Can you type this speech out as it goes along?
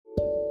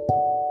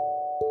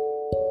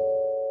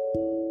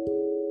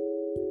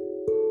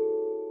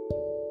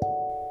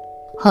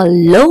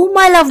Hello,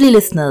 my lovely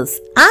listeners.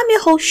 I'm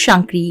your host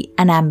Shankri,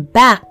 and I'm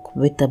back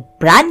with a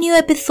brand new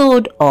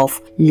episode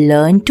of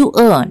Learn to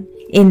Earn.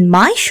 In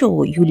my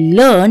show, you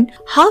learn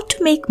how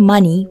to make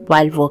money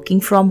while working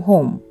from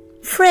home.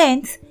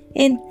 Friends,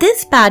 in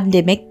this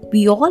pandemic,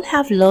 we all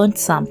have learned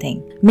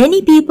something.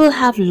 Many people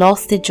have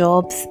lost their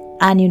jobs,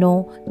 and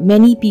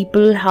many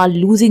people are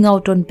losing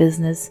out on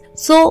business.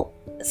 So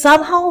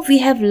somehow we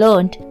have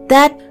learned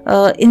that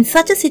in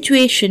such a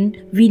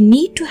situation, we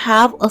need to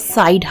have a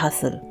side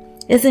hustle.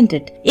 Isn't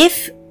it?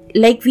 If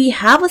we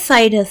have a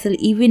side hustle,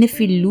 even if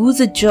we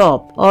lose a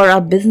job or our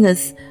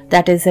business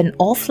that is an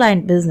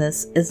offline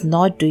business is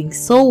not doing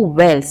so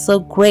well, so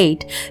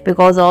great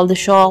because all the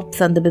shops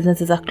and the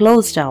businesses are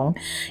closed down,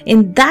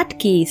 in that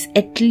case,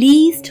 at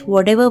least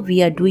whatever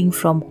we are doing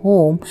from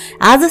home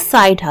as a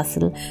side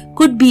hustle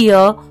could be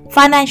a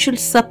financial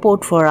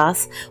support for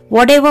us,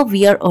 whatever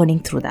we are earning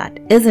through that,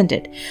 isn't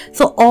it?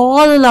 So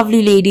all the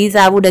lovely ladies,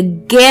 I would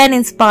again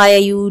inspire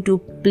you to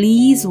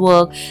please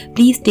work,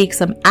 please take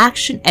some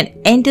action and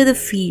enter the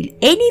field,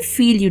 any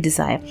field you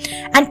desire.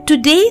 And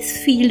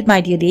today's field,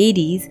 my dear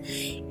ladies,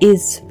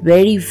 is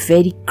very,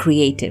 very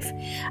creative.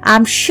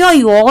 I'm sure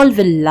you all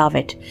will love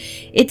it.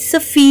 It's a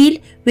field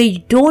where you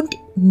don't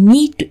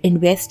need to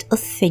invest a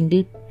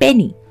single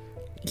penny.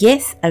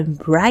 Yes, I'm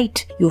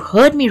right. You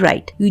heard me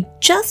right. You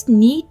just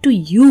need to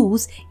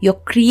use your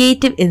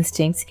creative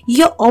instincts,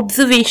 your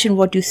observation,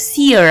 what you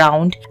see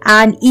around,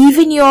 and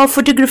even your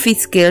photography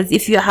skills.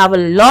 If you have a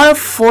lot of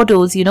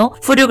photos,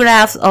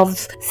 photographs of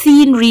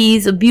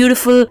sceneries,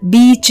 beautiful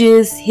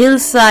beaches,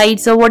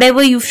 hillsides, or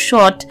whatever you've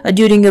shot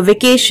during your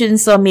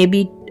vacations or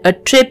maybe a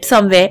trip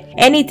somewhere,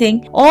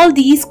 anything, all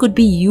these could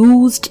be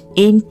used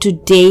in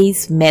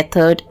today's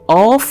method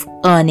of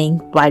earning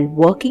while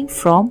working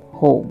from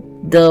home.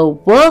 The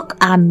work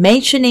I'm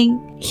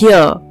mentioning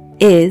here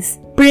is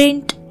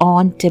print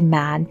on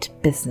demand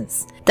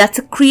business. That's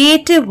a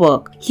creative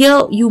work.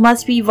 Here you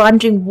must be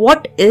wondering,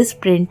 what is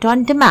print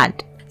on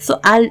demand?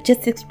 So I'll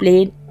just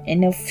explain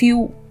in a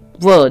few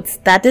words.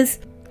 That is,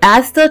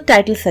 as the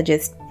title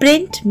suggests,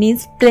 print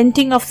means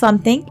printing of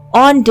something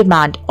on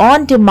demand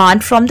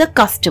from the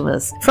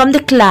customers, from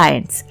the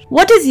clients.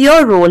 What is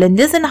your role in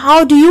this and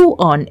how do you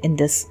earn in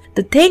this?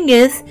 The thing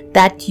is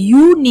that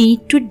you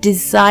need to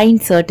design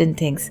certain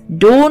things.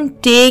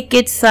 Don't take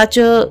it such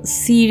a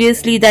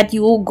seriously that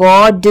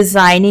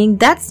designing,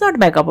 that's not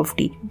my cup of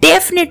tea.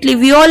 Definitely,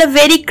 we all are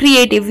very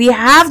creative. We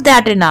have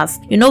that in us.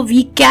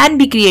 We can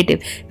be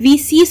creative. We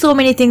see so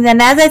many things,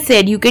 and as I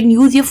said, you can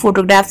use your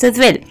photographs as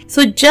well.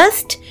 So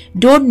just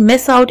don't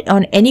miss out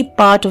on any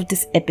part of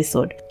this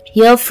episode.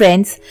 Here,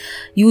 friends,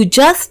 you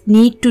just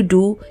need to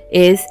do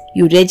is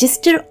you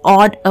register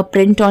on a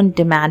print on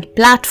demand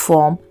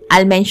platform.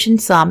 I'll mention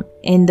some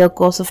in the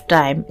course of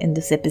time in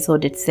this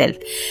episode itself.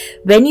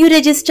 When you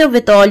register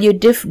with all your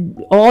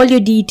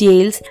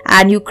details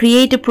and you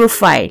create a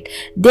profile,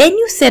 then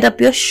you set up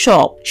your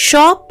shop.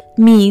 Shop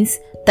means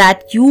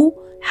that you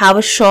have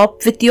a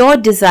shop with your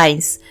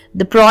designs.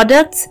 The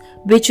products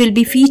which will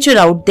be featured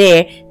out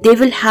there, they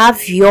will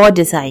have your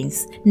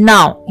designs.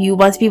 Now, you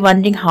must be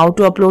wondering how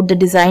to upload the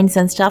designs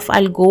and stuff.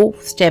 I'll go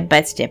step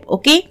by step,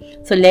 okay?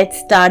 So let's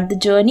start the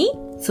journey.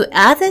 So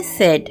as I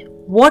said,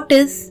 what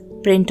is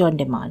print on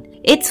demand?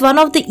 It's one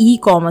of the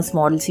e-commerce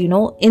models,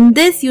 In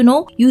this,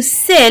 you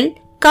sell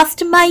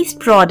customized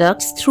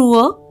products through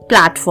a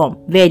platform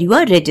where you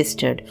are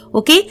registered.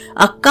 Okay,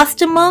 a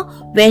customer,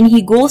 when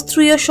he goes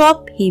through your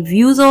shop, he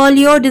views all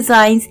your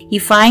designs, he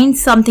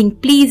finds something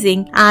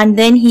pleasing, and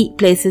then he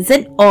places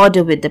an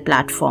order with the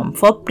platform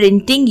for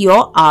printing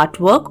your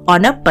artwork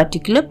on a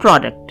particular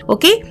product.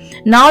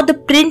 Okay, now the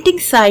printing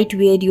site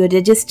where you are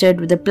registered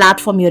with the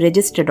platform you're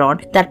registered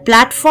on, that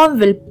platform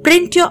will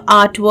print your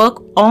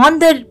artwork on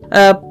the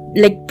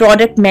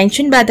product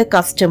mentioned by the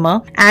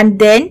customer, and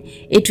then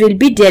it will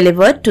be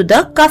delivered to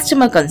the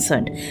customer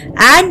concerned.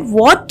 And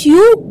what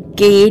you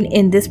gain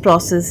in this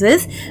process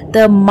is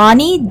the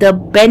money, the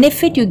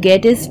benefit you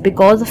get is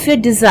because of your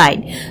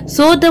design.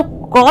 So the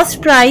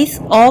cost price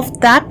of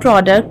that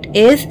product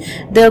is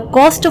the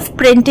cost of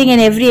printing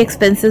and every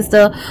expenses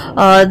the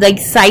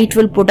site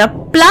will put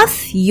up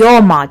plus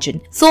your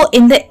margin. So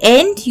in the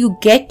end you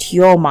get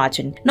your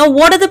margin. Now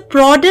what are the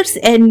products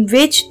in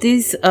which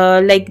this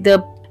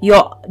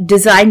your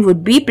design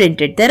would be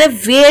printed? There are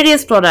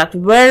various products,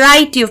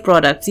 variety of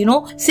products,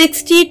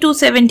 60 to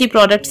 70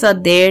 products are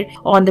there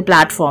on the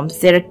platforms.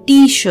 There are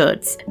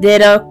t-shirts,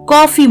 there are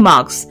coffee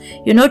mugs,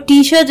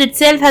 t-shirts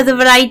itself has a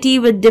variety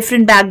with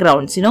different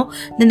backgrounds,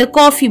 then the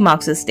coffee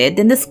mugs is there,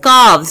 then the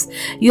scarves,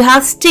 you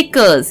have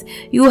stickers,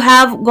 you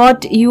have got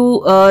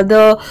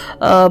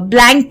the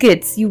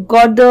blankets, you've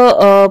got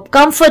the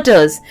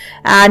comforters,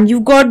 and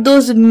you've got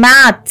those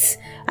mats,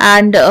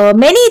 and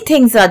many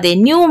things are there,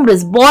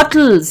 numerous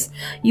bottles,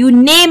 you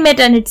name it,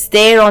 and it's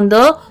there on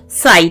the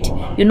site.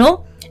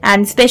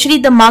 and especially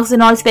the mugs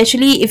and all,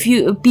 especially if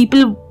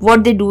people,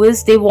 what they do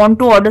is they want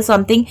to order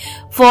something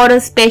for a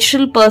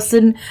special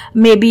person,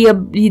 maybe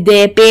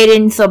their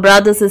parents or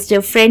brother,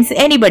 sister, friends,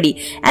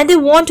 anybody, and they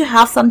want to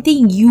have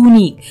something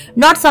unique,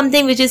 not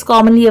something which is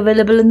commonly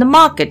available in the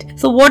market.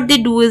 So what they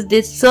do is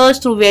they search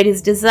through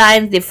various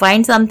designs, they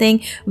find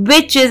something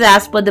which is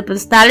as per the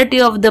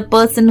personality of the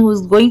person who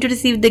is going to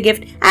receive the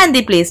gift, and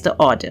they place the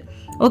order.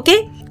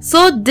 Okay,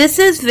 so this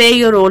is where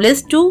your role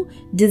is to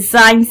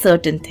design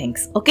certain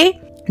things. Okay,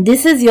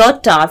 this is your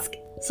task.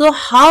 So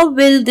how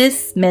will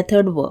this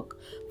method work?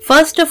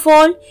 First of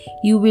all,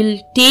 you will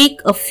take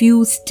a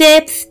few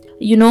steps,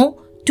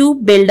 to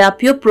build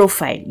up your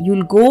profile.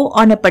 You'll go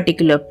on a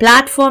particular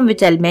platform,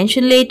 which I'll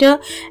mention later,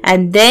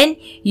 and then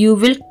you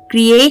will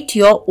create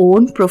your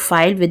own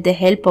profile with the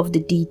help of the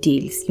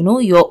details,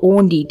 your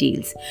own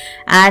details.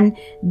 And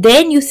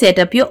then you set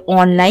up your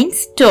online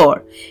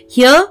store.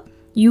 Here,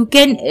 you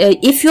can,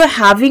 if you're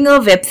having a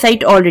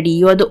website already,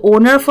 you are the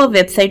owner of a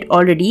website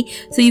already,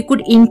 so you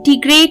could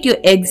integrate your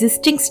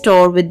existing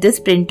store with this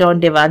print on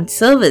demand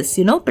service,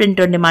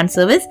 print on demand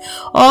service,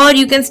 or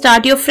you can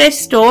start your fresh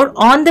store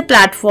on the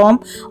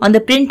platform, on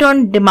the print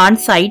on demand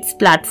sites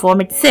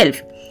platform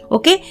itself.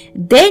 Okay,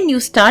 then you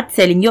start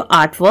selling your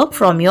artwork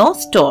from your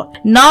store.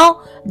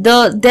 Now,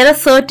 there are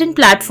certain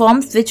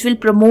platforms which will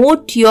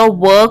promote your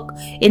work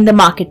in the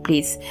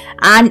marketplace,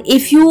 and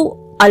if you,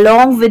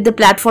 along with the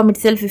platform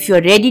itself, if you're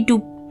ready to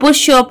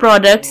push your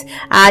products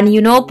and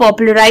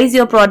popularize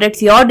your products,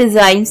 your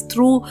designs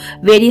through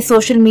various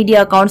social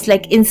media accounts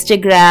like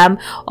Instagram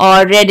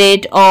or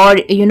Reddit or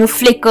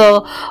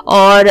Flickr,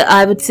 or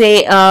I would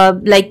say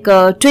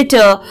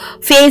Twitter,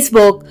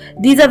 Facebook.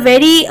 These are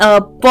very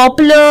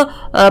popular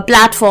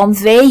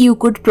platforms where you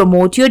could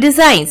promote your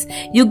designs.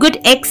 You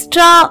get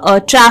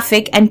extra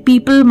traffic, and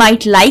people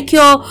might like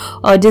your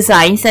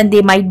designs and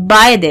they might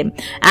buy them.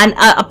 And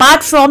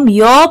apart from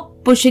your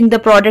pushing the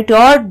product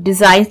or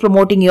designs,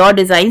 promoting your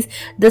designs,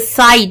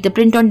 the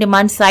print on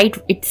demand site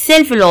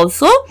itself will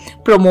also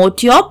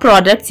promote your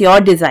products,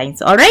 your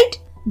designs. Alright,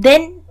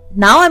 then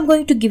now I'm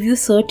going to give you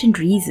certain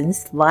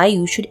reasons why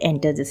you should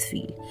enter this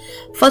field.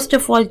 First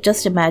of all,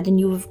 just imagine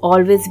you've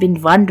always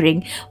been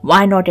wondering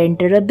why not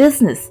enter a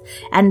business.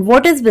 And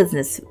what is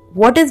business?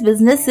 What is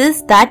business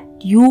is that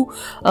you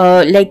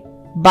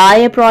buy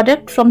a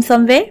product from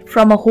somewhere,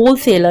 from a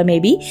wholesaler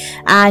maybe,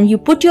 and you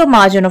put your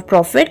margin of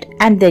profit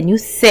and then you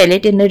sell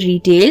it in a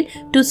retail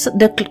to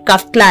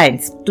the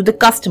clients, to the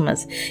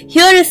customers.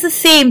 Here is the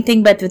same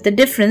thing, but with the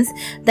difference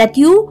that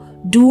you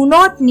do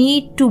not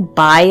need to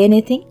buy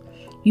anything.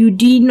 You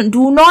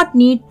do not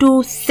need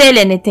to sell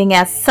anything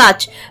as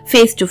such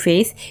face to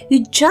face.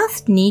 You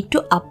just need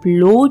to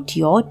upload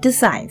your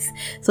designs.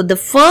 So the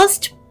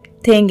first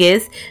thing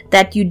is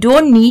that you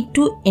don't need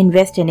to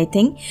invest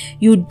anything.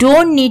 You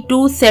don't need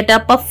to set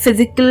up a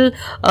physical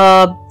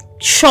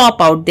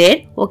shop out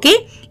there.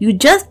 Okay, you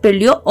just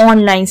build your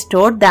online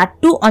store,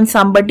 that too on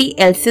somebody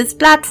else's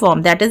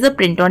platform, that is a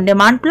print on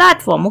demand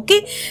platform.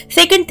 Okay,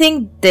 second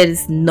thing, there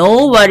is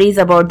no worries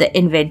about the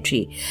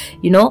inventory.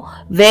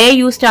 Where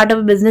you start up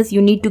a business,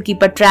 you need to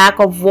keep a track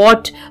of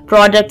what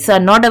products are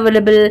not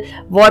available,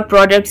 what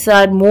products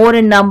are more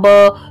in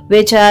number,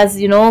 which has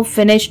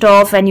finished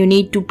off, and you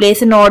need to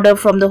place an order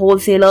from the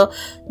wholesaler.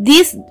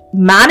 This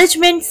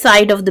management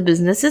side of the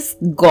business is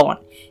gone.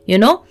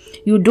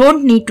 You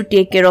don't need to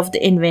take care of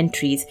the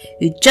inventories.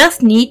 You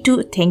just need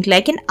to think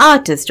like an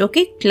artist,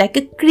 okay, like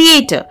a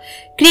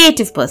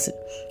creative person.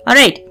 All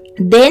right,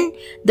 then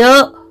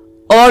the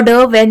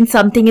order, when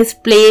something is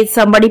placed,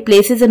 somebody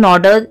places an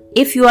order,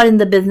 if you are in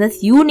the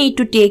business, you need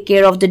to take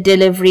care of the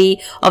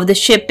delivery, of the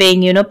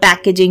shipping,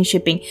 packaging,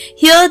 shipping.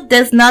 Here,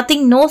 there's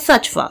nothing, no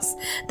such fuss.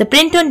 The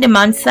print on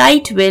demand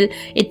site will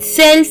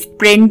itself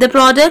print the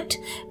product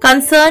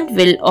concerned,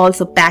 will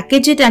also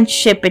package it and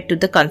ship it to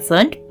the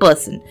concerned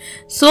person.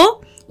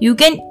 So, you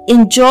can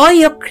enjoy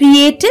your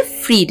creative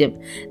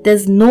freedom.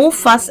 There's no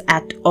fuss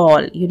at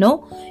all,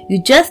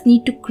 You just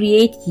need to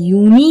create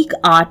unique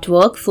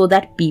artwork so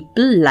that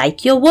people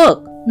like your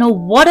work. Now,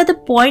 what are the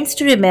points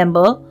to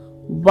remember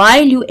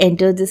while you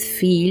enter this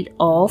field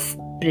of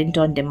print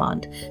on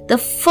demand? The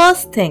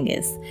first thing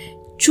is,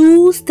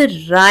 choose the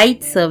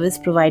right service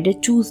provider,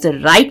 choose the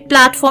right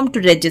platform to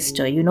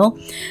register.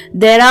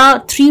 There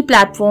are 3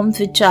 platforms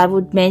which I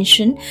would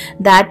mention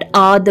that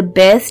are the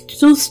best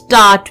to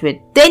start with.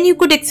 Then you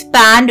could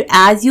expand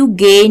as you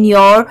gain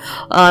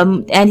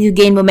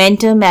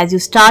momentum, as you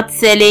start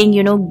selling,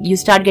 you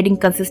start getting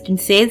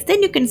consistent sales,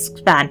 then you can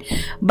expand.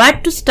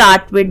 But to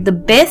start with, the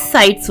best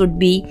sites would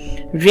be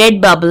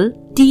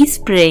Redbubble,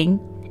 Teespring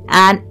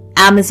and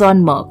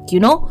Amazon Merch,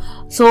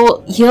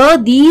 So here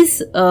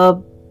these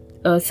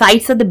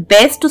sites are the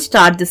best to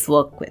start this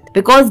work with,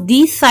 because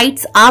these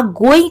sites are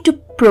going to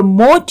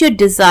promote your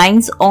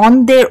designs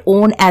on their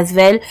own as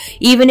well.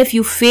 Even if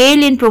you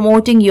fail in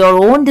promoting your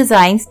own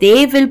designs,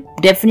 they will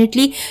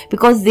definitely,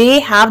 because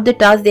they have the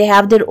task, they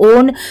have their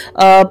own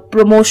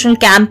promotional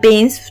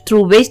campaigns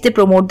through which they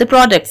promote the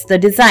products, the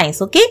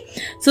designs. Okay,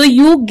 so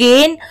you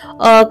gain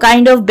a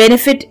kind of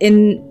benefit in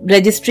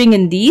registering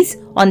in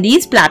on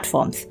these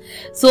platforms.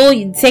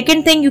 So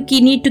second thing you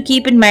need to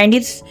keep in mind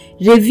is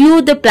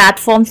review the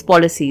platform's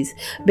policies.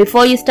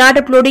 Before you start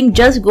uploading,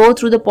 just go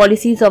through the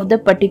policies of the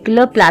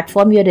particular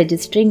platform you're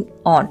registering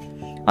on.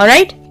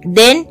 Alright,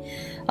 then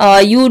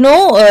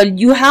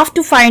you have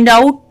to find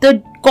out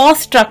the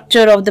cost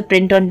structure of the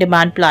print on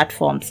demand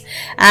platforms.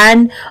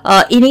 And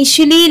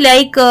initially,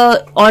 like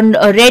on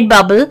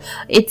Redbubble,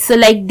 it's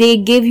like they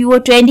give you a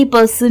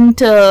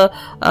 20%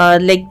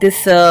 like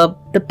this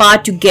the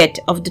part you get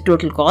of the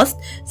total cost.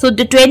 So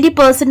the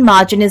 20%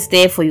 margin is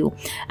there for you,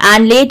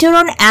 and later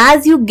on,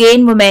 as you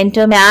gain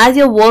momentum, as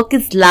your work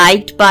is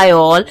liked by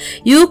all,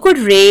 you could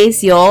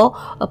raise your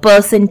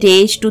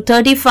percentage to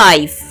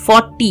 35,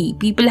 40.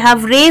 People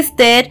have raised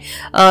their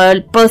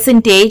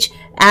percentage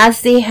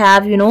as they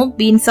have,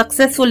 been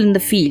successful in the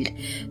field.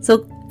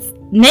 So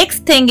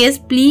next thing is,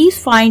 please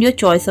find your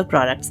choice of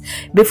products.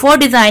 Before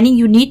designing,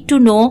 you need to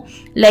know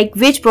like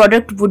which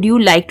product would you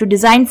like to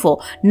design for.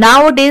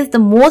 Nowadays, the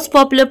most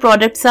popular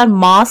products are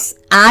masks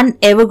and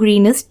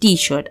evergreen is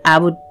t-shirt. I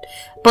would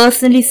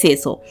personally say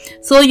so.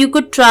 So you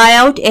could try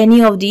out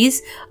any of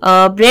these.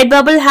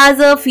 Redbubble has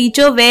a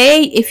feature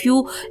where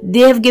they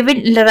have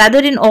given, rather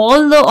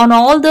on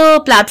all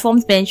the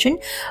platforms mentioned,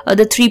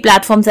 the 3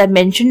 platforms I've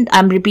mentioned,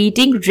 I'm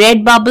repeating: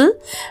 Redbubble,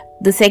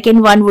 the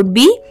second one would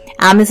be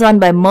Amazon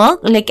by Merck,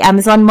 like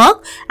Amazon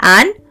Merck,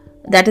 and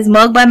that is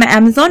Merck by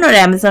Amazon or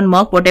Amazon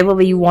Merck, whatever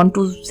way you want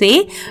to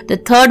say. The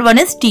third one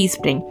is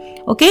Teespring.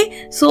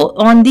 Okay, so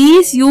on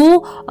these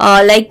you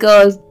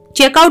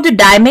check out the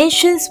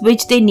dimensions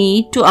which they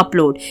need to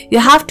upload. You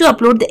have to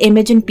upload the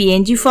image in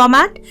PNG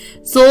format.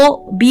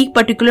 So be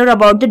particular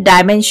about the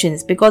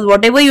dimensions, because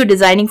whatever you're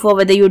designing for,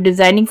 whether you're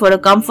designing for a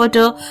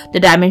comforter, the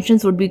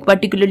dimensions would be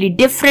particularly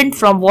different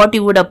from what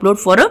you would upload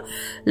for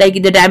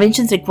the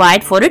dimensions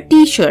required for a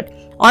t-shirt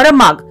or a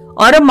mug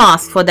or a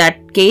mask for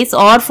that case,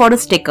 or for a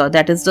sticker.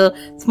 That is the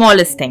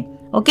smallest thing.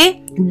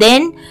 Okay,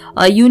 then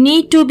you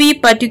need to be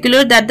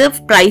particular that the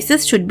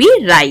prices should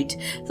be right.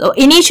 So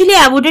initially,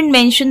 I wouldn't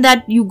mention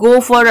that you go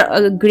for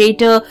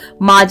greater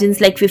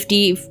margins like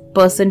 50% or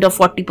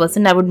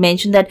 40%. I would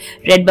mention that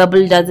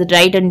Redbubble does it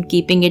right and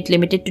keeping it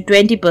limited to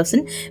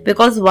 20%,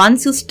 because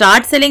once you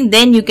start selling,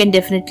 then you can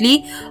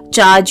definitely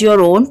charge your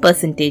own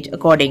percentage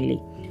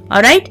accordingly.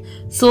 Alright,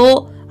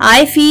 so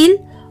I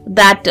feel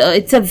that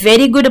it's a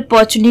very good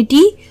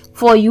opportunity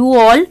for you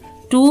all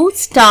to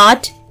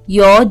start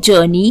your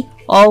journey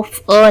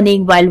of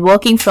earning while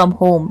working from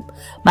home.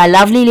 My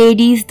lovely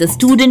ladies, the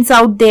students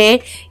out there,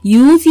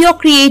 use your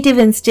creative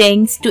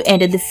instincts to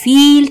enter the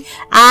field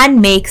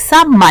and make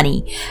some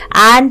money.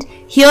 And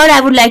here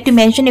I would like to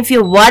mention, if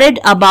you're worried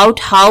about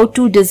how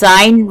to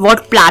design,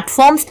 what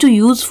platforms to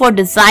use for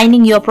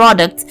designing your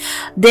products,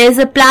 there's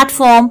a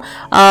platform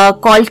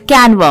called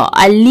Canva.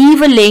 I'll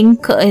leave a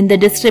link in the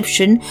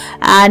description,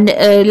 and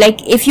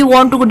if you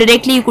want to go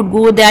directly, you could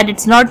go there.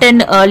 It's not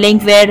a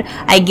link where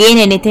I gain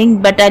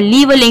anything, but I'll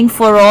leave a link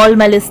for all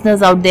my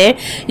listeners out there.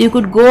 You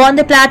could go on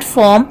the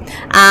platform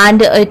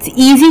and it's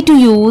easy to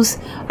use.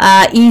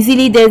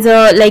 Easily there's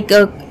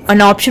an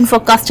option for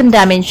custom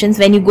dimensions.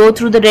 When you go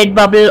through the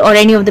Redbubble or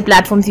any of the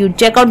platforms, you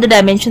check out the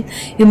dimensions,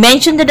 you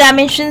mention the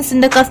dimensions in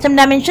the custom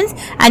dimensions,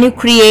 and you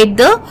create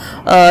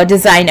the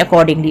design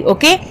accordingly.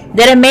 Okay,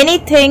 there are many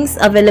things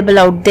available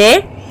out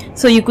there,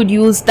 so you could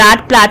use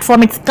that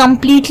platform. It's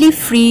completely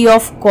free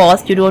of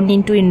cost. You don't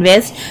need to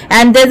invest,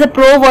 and there's a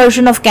pro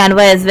version of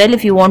Canva as well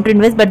if you want to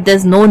invest, but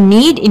there's no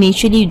need.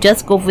 Initially you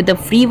just go with the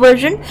free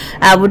version.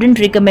 I wouldn't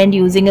recommend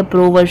using a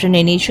pro version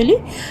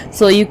initially.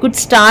 So you could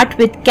start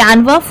with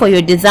Canva for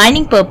your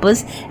designing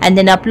purpose, and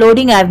then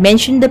uploading. I've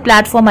mentioned the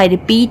platform, I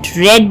repeat: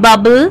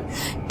 Redbubble,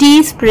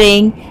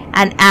 Teespring,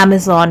 and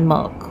Amazon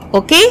Merck.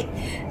 Okay,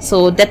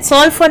 so that's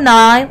all for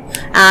now,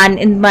 and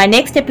in my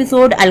next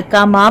episode I'll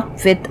come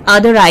up with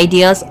other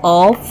ideas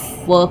of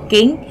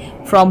working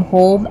from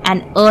home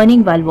and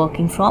earning while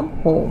working from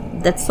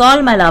home. That's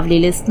all, my lovely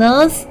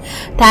listeners.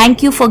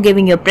 Thank you for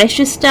giving your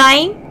precious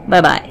time.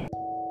 Bye bye.